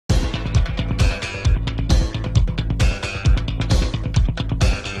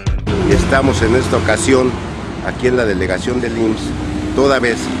Estamos en esta ocasión aquí en la delegación del IMSS, toda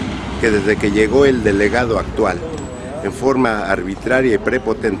vez que desde que llegó el delegado actual, en forma arbitraria y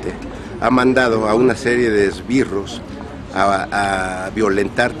prepotente, ha mandado a una serie de esbirros a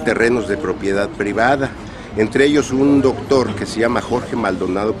violentar terrenos de propiedad privada, entre ellos un doctor que se llama Jorge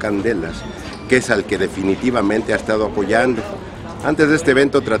Maldonado Candelas, que es al que definitivamente ha estado apoyando. Antes de este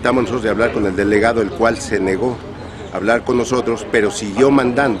evento tratamos nosotros de hablar con el delegado, el cual se negó a hablar con nosotros, pero siguió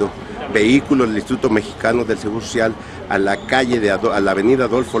mandando vehículos del Instituto Mexicano del Seguro Social a la calle a la avenida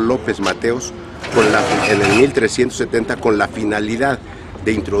Adolfo López Mateos en el 1370 con la finalidad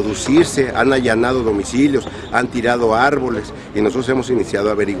de introducirse. Han allanado domicilios, han tirado árboles y nosotros hemos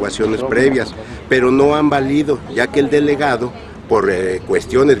iniciado averiguaciones previas, pero no han valido, ya que el delegado, por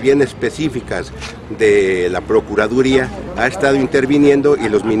cuestiones bien específicas de la Procuraduría, ha estado interviniendo y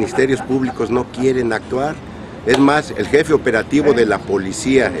los ministerios públicos no quieren actuar. Es más, el jefe operativo de la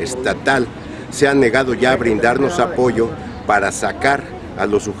Policía Estatal se ha negado ya a brindarnos apoyo para sacar a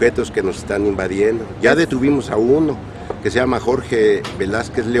los sujetos que nos están invadiendo. Ya detuvimos a uno, que se llama Jorge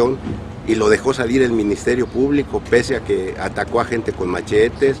Velázquez León, y lo dejó salir el Ministerio Público, pese a que atacó a gente con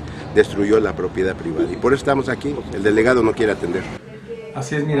machetes, destruyó la propiedad privada. Y por eso estamos aquí, el delegado no quiere atender.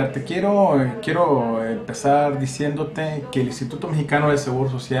 Así es, mira, te quiero empezar diciéndote que el Instituto Mexicano del Seguro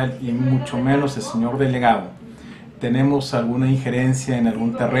Social, y mucho menos el señor delegado, tenemos alguna injerencia en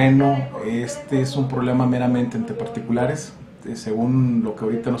algún terreno. Este es un problema meramente entre particulares, según lo que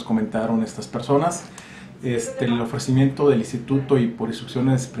ahorita nos comentaron estas personas. El ofrecimiento del instituto y por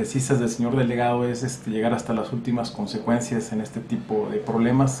instrucciones precisas del señor delegado es llegar hasta las últimas consecuencias en este tipo de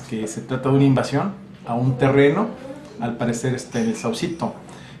problemas, que se trata de una invasión a un terreno, al parecer el Saucito.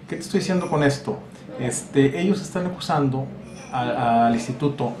 ¿Qué te estoy diciendo con esto? Ellos están acusando al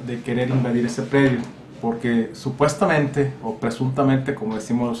instituto de querer invadir ese predio, porque supuestamente o presuntamente, como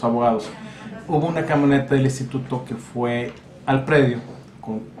decimos los abogados, hubo una camioneta del instituto que fue al predio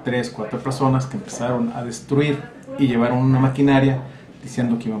con 3 o 4 personas que empezaron a destruir y llevaron una maquinaria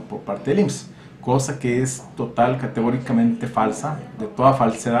diciendo que iban por parte del IMSS, cosa que es categóricamente falsa, de toda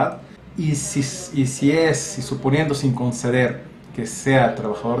falsedad. Y si suponiendo, sin conceder que sea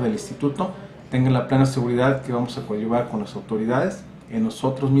trabajador del instituto, tengan la plena seguridad que vamos a coadyuvar con las autoridades en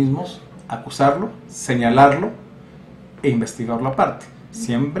nosotros mismos, acusarlo, señalarlo e investigarlo aparte,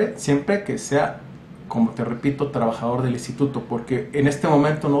 siempre que sea, como te repito, trabajador del instituto, porque en este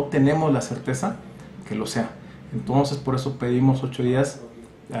momento no tenemos la certeza que lo sea. Entonces, por eso pedimos 8 días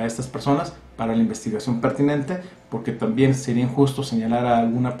a estas personas para la investigación pertinente, porque también sería injusto señalar a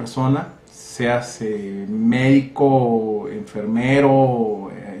alguna persona, seas médico,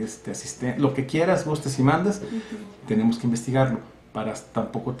 enfermero, asistente, lo que quieras, gustes y mandes. Tenemos que investigarlo para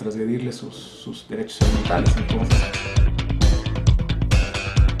tampoco transgredirle sus derechos elementales. Entonces,